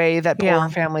the way that poorer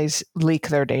families leak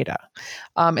their data.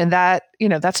 And that,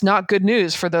 that's not good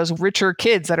news for those richer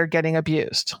kids that are getting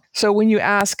abused. So when you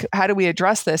ask, how do we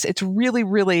address this? It's really,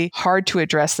 really hard to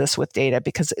address this with data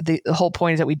because the whole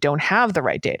point is that we don't have the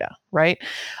right data, right?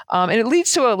 And it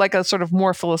leads to a sort of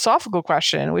more philosophical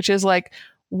question, which is like,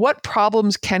 what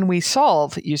problems can we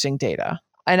solve using data?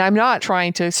 And I'm not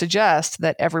trying to suggest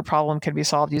that every problem can be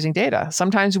solved using data.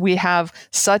 Sometimes we have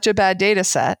such a bad data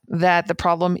set that the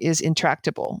problem is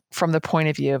intractable from the point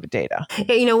of view of data.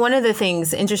 Yeah, one of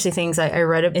the interesting things I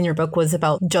read in your book was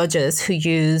about judges who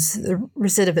use the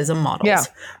recidivism models,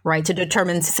 right, to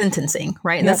determine sentencing,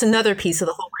 right? And that's another piece of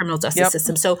the whole criminal justice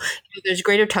system. So there's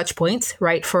greater touch points,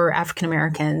 right, for African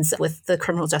Americans with the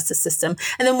criminal justice system.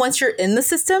 And then once you're in the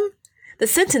system, the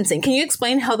sentencing. Can you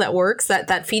explain how that works,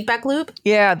 that feedback loop?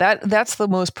 Yeah, that's the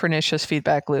most pernicious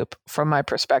feedback loop from my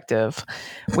perspective,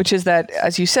 which is that,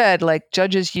 as you said, like,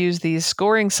 judges use these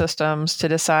scoring systems to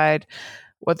decide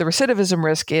what the recidivism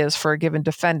risk is for a given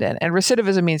defendant. And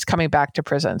recidivism means coming back to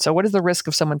prison. So what is the risk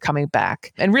of someone coming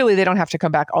back? And really, they don't have to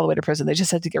come back all the way to prison. They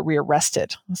just have to get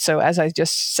rearrested. So as I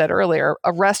just said earlier,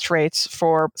 arrest rates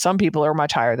for some people are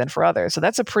much higher than for others. So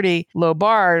that's a pretty low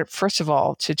bar, first of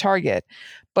all, to target.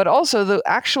 But also, the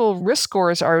actual risk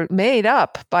scores are made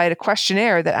up by a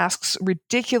questionnaire that asks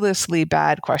ridiculously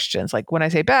bad questions. Like, when I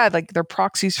say bad, like, they're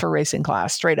proxies for race and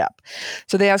class, straight up.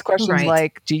 So they ask questions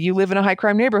like, do you live in a high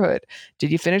crime neighborhood?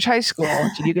 Did you finish high school?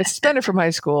 Did you get suspended from high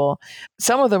school?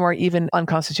 Some of them are even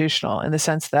unconstitutional in the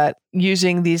sense that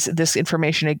using this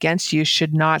information against you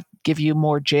should not give you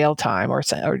more jail time or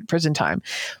prison time.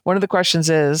 One of the questions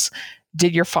is,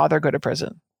 did your father go to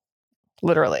prison?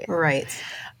 Literally. Right.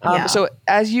 So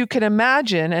as you can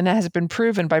imagine, and it has been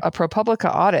proven by a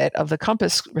ProPublica audit of the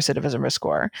Compass recidivism risk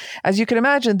score, as you can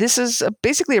imagine, this is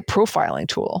basically a profiling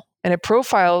tool. And it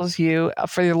profiles you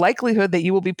for the likelihood that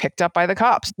you will be picked up by the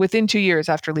cops within 2 years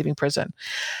after leaving prison.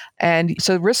 And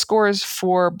so risk scores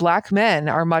for Black men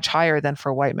are much higher than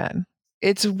for white men.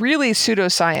 It's really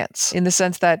pseudoscience in the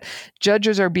sense that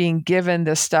judges are being given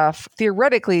this stuff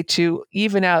theoretically to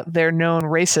even out their known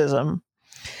racism,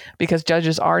 because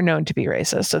judges are known to be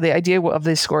racist. So the idea of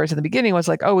these scores in the beginning was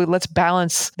like, let's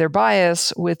balance their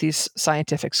bias with these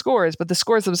scientific scores. But the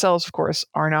scores themselves, of course,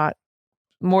 are not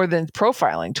more than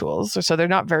profiling tools. So they're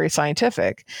not very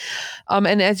scientific.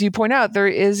 And as you point out, there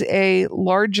is a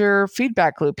larger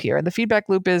feedback loop here. And the feedback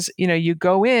loop is, you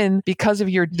go in because of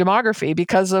your demography,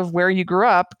 because of where you grew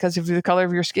up, because of the color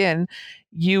of your skin.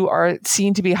 you are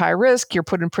seen to be high risk, you're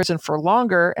put in prison for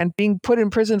longer, and being put in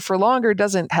prison for longer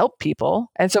doesn't help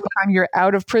people. And so by the time you're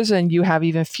out of prison, you have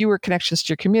even fewer connections to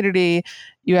your community,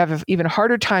 you have an even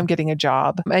harder time getting a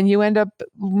job, and you end up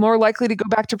more likely to go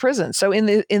back to prison. So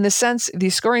in the sense,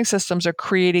 these scoring systems are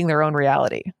creating their own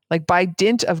reality. Like by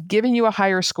dint of giving you a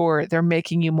higher score, they're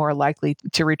making you more likely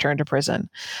to return to prison.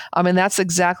 And that's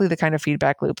exactly the kind of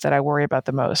feedback loop that I worry about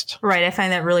the most. Right. I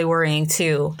find that really worrying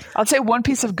too. I'll say one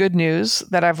piece of good news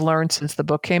that I've learned since the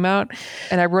book came out,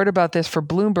 and I wrote about this for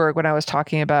Bloomberg when I was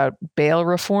talking about bail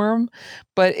reform,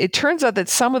 but it turns out that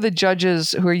some of the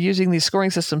judges who are using these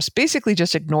scoring systems basically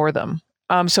just ignore them.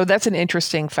 So that's an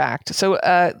interesting fact. So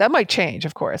that might change,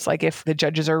 of course, like if the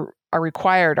judges are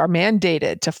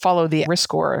mandated to follow the risk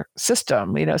score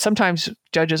system. Sometimes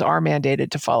judges are mandated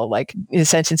to follow like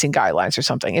sentencing guidelines or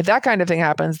something. If that kind of thing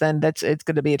happens, then it's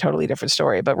going to be a totally different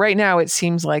story. But right now, it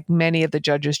seems like many of the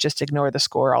judges just ignore the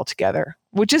score altogether,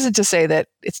 which isn't to say that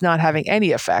it's not having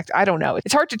any effect. I don't know.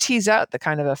 It's hard to tease out the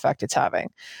kind of effect it's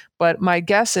having. But my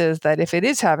guess is that if it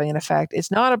is having an effect,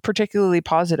 it's not a particularly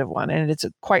positive one, and it's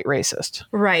quite racist.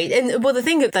 Right. And well, the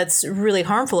thing that's really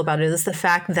harmful about it is the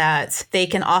fact that they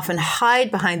can often hide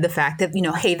behind the fact that,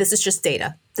 hey, this is just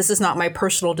data. This is not my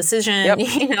personal decision,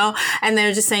 Yep. And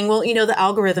they're just saying, well, the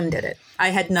algorithm did it. I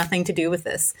had nothing to do with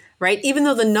this, right? Even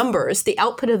though the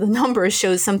output of the numbers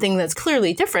shows something that's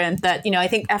clearly different, that, I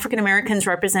think African Americans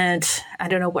represent, I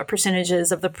don't know what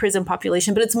percentages of the prison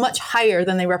population, but it's much higher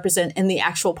than they represent in the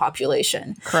actual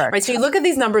population. Correct. Right. So you look at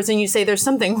these numbers and you say there's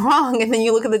something wrong. And then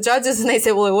you look at the judges and they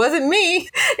say, well, it wasn't me.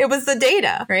 It was the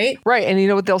data. Right. Right. And you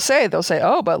know what they'll say? They'll say,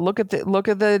 oh, but look at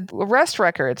the arrest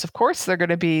records. Of course, they're going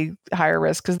to be higher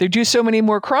risk because they do so many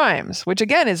more crimes, which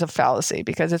again is a fallacy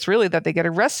because it's really that they get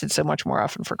arrested so much more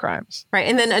often for crimes. Right.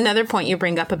 And then another point you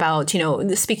bring up about,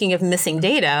 speaking of missing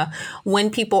data,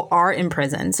 when people are in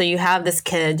prison. So you have this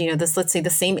kid, let's say the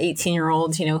same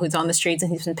 18-year-old, who's on the streets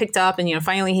and he's been picked up and,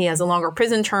 finally he has a longer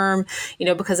prison term,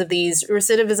 because of these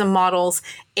recidivism models.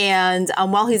 And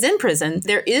while he's in prison,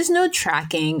 there is no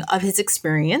tracking of his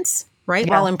experience. Right.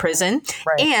 Yeah. While in prison,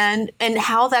 right. And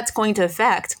how that's going to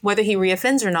affect whether he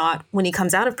reoffends or not when he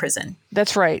comes out of prison.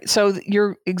 That's right. So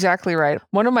you're exactly right.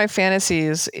 One of my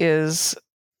fantasies is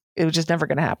it was just never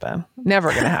going to happen.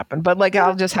 Never going to happen. But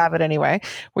I'll just have it anyway,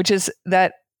 which is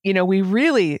that, we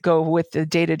really go with the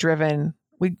data-driven,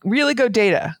 we really go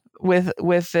data with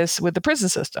the prison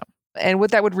system. And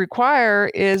what that would require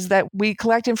is that we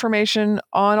collect information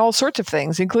on all sorts of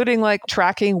things, including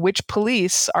tracking which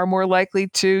police are more likely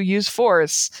to use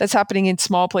force. That's happening in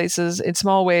small places, in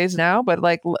small ways now, but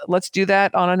let's do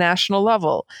that on a national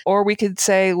level. Or we could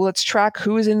say, let's track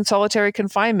who is in solitary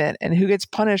confinement and who gets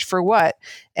punished for what,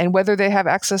 and whether they have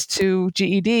access to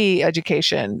GED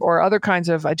education or other kinds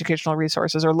of educational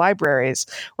resources or libraries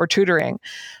or tutoring.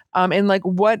 And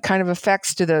what kind of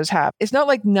effects do those have? It's not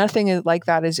like nothing like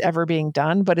that is ever being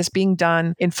done, but it's being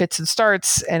done in fits and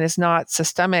starts and it's not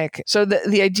systemic. So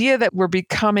the idea that we're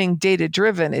becoming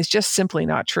data-driven is just simply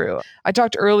not true. I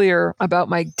talked earlier about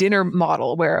my dinner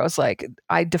model where I was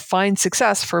I define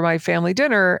success for my family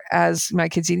dinner as my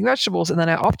kids eating vegetables, and then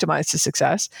I optimize to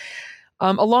success.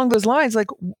 Along those lines,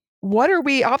 what are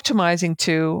we optimizing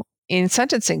to in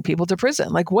sentencing people to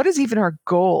prison? What is even our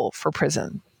goal for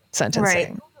prison sentencing?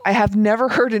 Right. I have never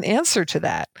heard an answer to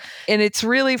that. And it's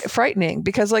really frightening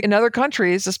because in other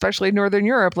countries, especially Northern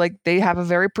Europe, they have a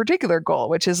very particular goal,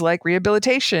 which is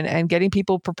rehabilitation and getting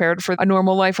people prepared for a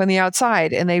normal life on the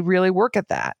outside. And they really work at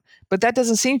that. But that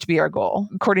doesn't seem to be our goal,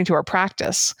 according to our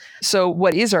practice. So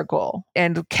what is our goal?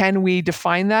 And can we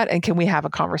define that? And can we have a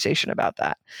conversation about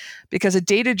that? Because a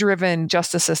data-driven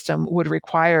justice system would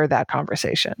require that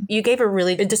conversation. You gave a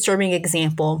really disturbing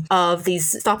example of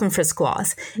these stop and frisk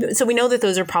laws. So we know that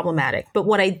those are problematic. But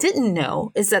what I didn't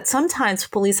know is that sometimes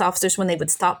police officers, when they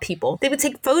would stop people, they would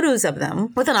take photos of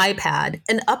them with an iPad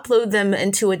and upload them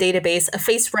into a database, a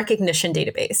face recognition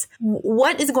database.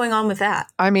 What is going on with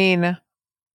that? I mean,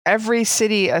 every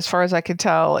city, as far as I can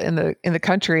tell, in the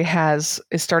country is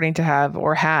starting to have,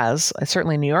 or has,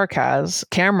 certainly New York has,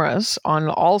 cameras on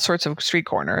all sorts of street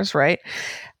corners, right?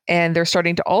 And they're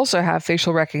starting to also have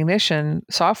facial recognition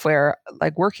software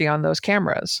working on those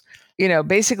cameras.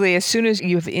 Basically, as soon as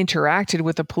you've interacted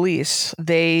with the police,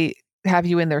 they have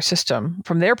you in their system.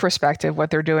 From their perspective, what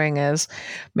they're doing is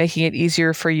making it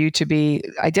easier for you to be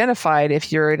identified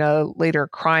if you're in a later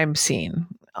crime scene.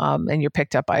 And you're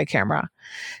picked up by a camera.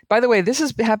 By the way, this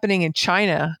is happening in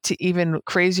China to even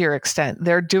crazier extent.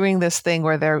 They're doing this thing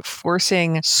where they're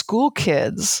forcing school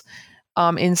kids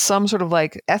in some sort of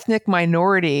like ethnic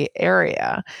minority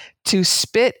area to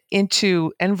spit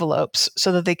into envelopes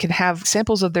so that they can have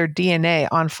samples of their DNA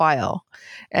on file.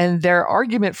 And their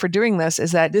argument for doing this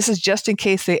is that this is just in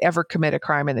case they ever commit a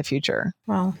crime in the future.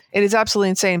 Wow. It is absolutely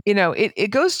insane. It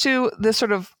goes to the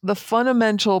sort of the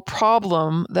fundamental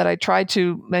problem that I tried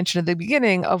to mention at the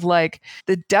beginning of like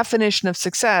the definition of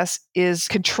success is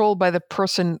controlled by the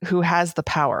person who has the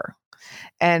power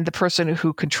and the person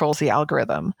who controls the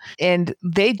algorithm. And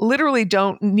they literally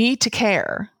don't need to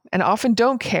care and often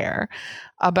don't care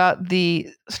about the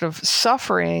sort of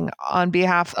suffering on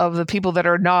behalf of the people that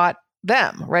are not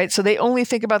them, right? So they only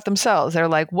think about themselves. They're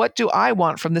like, what do I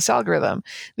want from this algorithm?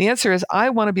 The answer is, I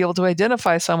want to be able to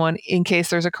identify someone in case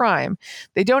there's a crime.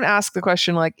 They don't ask the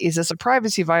question like, is this a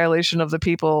privacy violation of the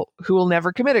people who will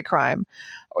never commit a crime?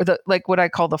 Or the like what I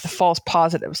call the false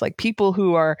positives, like people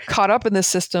who are caught up in this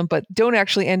system but don't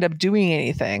actually end up doing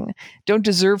anything, don't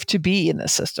deserve to be in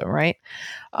this system, right?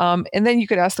 And then you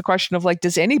could ask the question of like,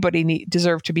 does anybody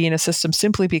deserve to be in a system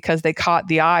simply because they caught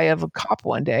the eye of a cop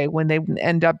one day when they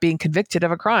end up being convicted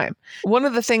of a crime? One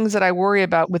of the things that I worry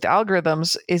about with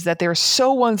algorithms is that they're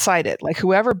so one-sided. Like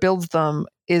whoever builds them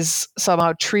is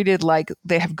somehow treated like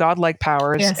they have godlike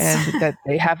powers Yes. and that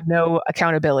they have no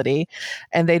accountability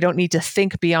and they don't need to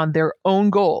think beyond their own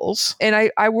goals.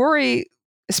 And I worry,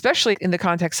 especially in the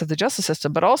context of the justice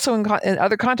system, but also in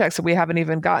other contexts that we haven't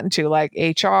even gotten to, like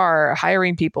HR,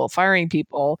 hiring people, firing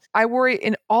people. I worry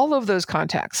in all of those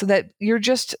contexts that you're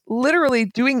just literally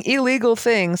doing illegal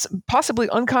things, possibly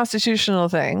unconstitutional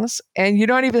things, and you're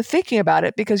not even thinking about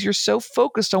it because you're so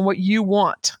focused on what you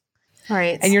want.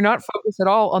 Right. And you're not focused at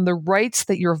all on the rights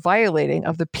that you're violating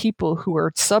of the people who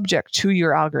are subject to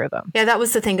your algorithm. Yeah, that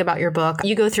was the thing about your book.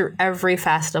 You go through every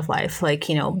facet of life, like,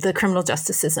 the criminal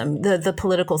justice system, the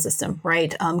political system,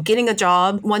 right? Getting a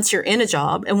job once you're in a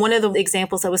job. And one of the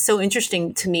examples that was so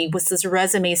interesting to me was this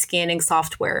resume scanning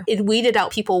software. It weeded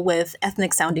out people with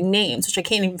ethnic sounding names, which I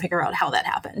can't even figure out how that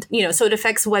happened. So it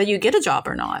affects whether you get a job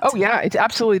or not. Oh, yeah, it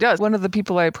absolutely does. One of the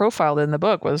people I profiled in the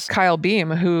book was Kyle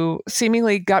Beam, who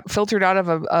seemingly got filtered out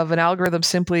of an algorithm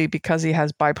simply because he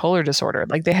has bipolar disorder.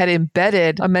 Like they had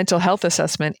embedded a mental health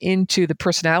assessment into the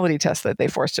personality test that they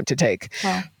forced him to take.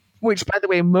 Wow. Which, by the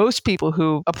way, most people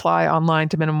who apply online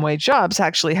to minimum wage jobs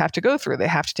actually have to go through. They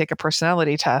have to take a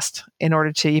personality test in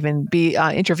order to even be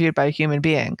interviewed by a human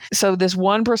being. So this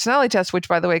one personality test, which,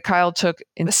 by the way, Kyle took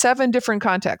in 7 different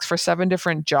contexts for 7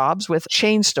 different jobs with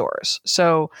chain stores.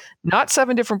 So not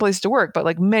 7 different places to work, but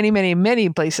like many, many, many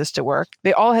places to work.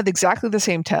 They all had exactly the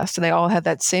same test, and they all had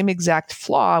that same exact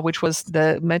flaw, which was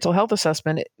the mental health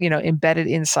assessment, embedded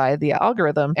inside the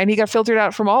algorithm. And he got filtered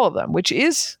out from all of them, which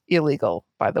is illegal,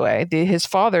 by the way. His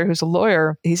father, who's a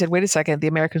lawyer, he said, wait a second, the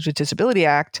Americans with Disability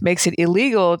Act makes it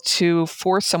illegal to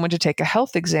force someone to take a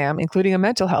health exam, including a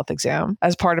mental health exam,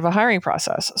 as part of a hiring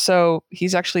process. So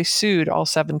he's actually sued all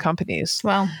 7 companies.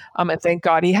 Wow. And thank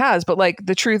God he has. But like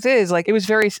the truth is, like it was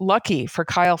very lucky for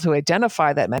Kyle to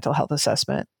identify that mental health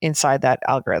assessment inside that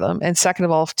algorithm. And second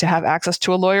of all, to have access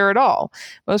to a lawyer at all.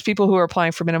 Most people who are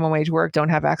applying for minimum wage work don't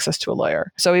have access to a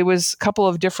lawyer. So it was a couple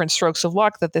of different strokes of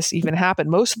luck that this even happened.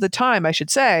 Most of the time, I should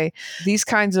say, these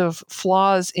kinds of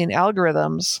flaws in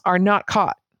algorithms are not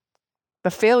caught.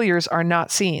 The failures are not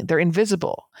seen. They're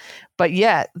invisible, but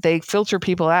yet they filter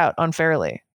people out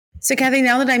unfairly. So, Cathy,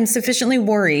 now that I'm sufficiently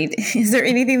worried, is there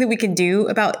anything that we can do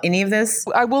about any of this?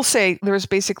 I will say there's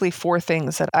basically 4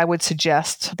 things that I would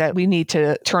suggest that we need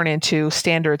to turn into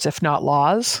standards, if not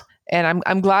laws. And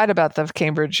I'm glad about the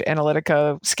Cambridge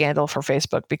Analytica scandal for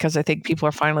Facebook, because I think people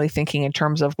are finally thinking in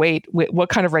terms of, wait, what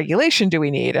kind of regulation do we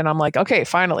need? And I'm like, okay,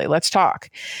 finally, let's talk.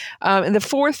 And the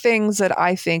 4 things that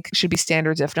I think should be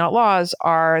standards, if not laws,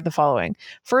 are the following.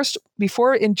 First,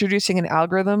 before introducing an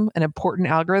important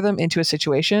algorithm into a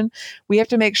situation, we have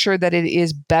to make sure that it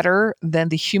is better than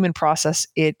the human process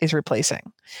it is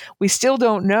replacing. We still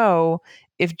don't know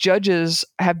if judges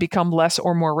have become less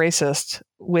or more racist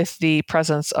with the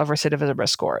presence of recidivism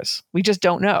risk scores. We just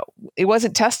don't know. It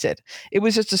wasn't tested. It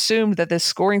was just assumed that the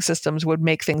scoring systems would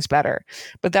make things better,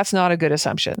 but that's not a good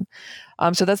assumption.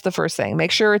 So that's the first thing.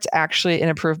 Make sure it's actually an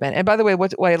improvement. And by the way,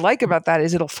 what I like about that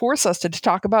is it'll force us to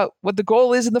talk about what the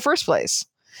goal is in the first place.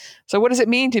 So what does it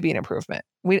mean to be an improvement?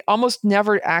 We almost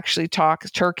never actually talk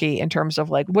turkey in terms of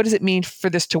like, what does it mean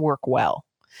for this to work well?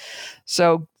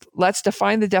 So let's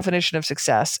define the definition of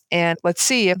success and let's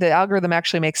see if the algorithm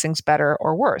actually makes things better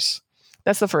or worse.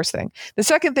 That's the first thing. The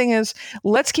second thing is,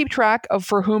 let's keep track of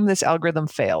for whom this algorithm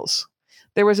fails.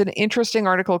 There was an interesting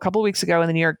article a couple of weeks ago in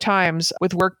the New York Times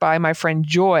with work by my friend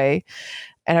Joy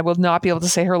and I will not be able to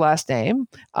say her last name,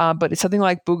 but it's something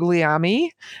like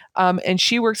Bugliami. And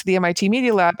she works at the MIT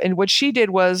Media Lab. And what she did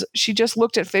was she just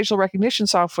looked at facial recognition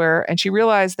software and she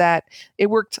realized that it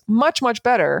worked much, much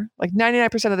better, like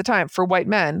 99% of the time for white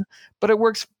men, but it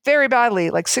works very badly,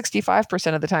 like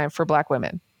 65% of the time for Black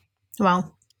women.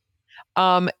 Wow.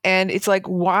 And it's like,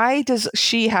 why does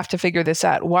she have to figure this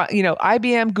out? Why,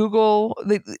 IBM, Google,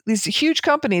 these huge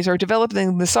companies are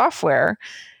developing the software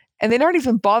and they aren't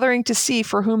even bothering to see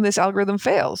for whom this algorithm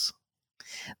fails.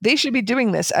 They should be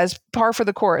doing this as par for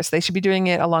the course. They should be doing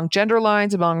it along gender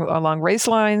lines, along race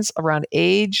lines, around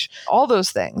age, all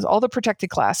those things, all the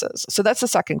protected classes. So that's the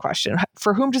second question.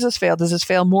 For whom does this fail? Does this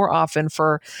fail more often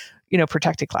for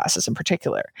protected classes in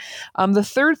particular? The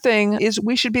third thing is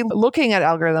we should be looking at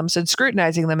algorithms and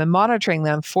scrutinizing them and monitoring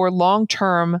them for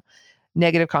long-term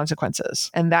negative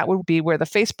consequences. And that would be where the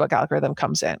Facebook algorithm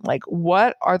comes in. Like,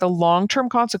 what are the long-term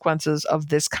consequences of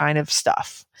this kind of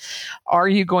stuff? Are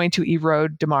you going to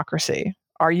erode democracy?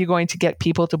 Are you going to get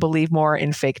people to believe more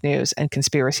in fake news and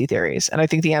conspiracy theories? And I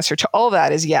think the answer to all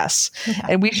that is yes. Yeah.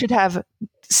 And we should have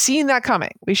seen that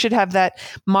coming. We should have that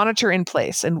monitor in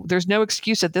place. And there's no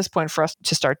excuse at this point for us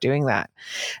to start doing that.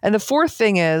 And the fourth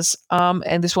thing is,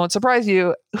 and this won't surprise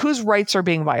you, whose rights are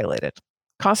being violated?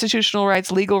 Constitutional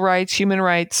rights, legal rights, human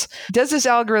rights. Does this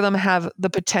algorithm have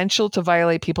the potential to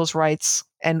violate people's rights?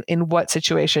 And in what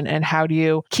situation? And how do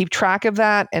you keep track of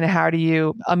that? And how do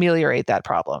you ameliorate that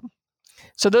problem?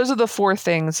 So those are the four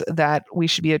things that we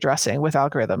should be addressing with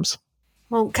algorithms.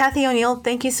 Well, Cathy O'Neil,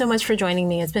 thank you so much for joining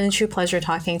me. It's been a true pleasure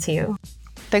talking to you.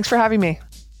 Thanks for having me.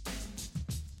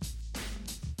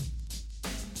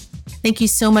 Thank you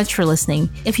so much for listening.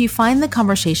 If you find the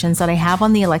conversations that I have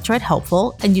on The Electorate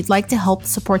helpful and you'd like to help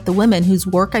support the women whose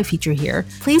work I feature here,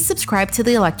 please subscribe to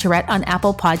The Electorate on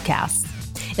Apple Podcasts.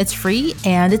 It's free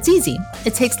and it's easy.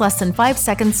 It takes less than 5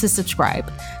 seconds to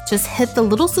subscribe. Just hit the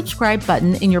little subscribe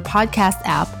button in your podcast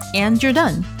app and you're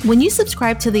done. When you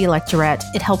subscribe to The Electorate,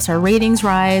 it helps our ratings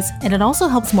rise and it also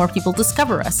helps more people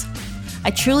discover us.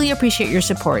 I truly appreciate your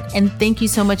support and thank you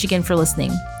so much again for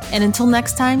listening. And until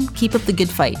next time, keep up the good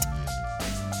fight.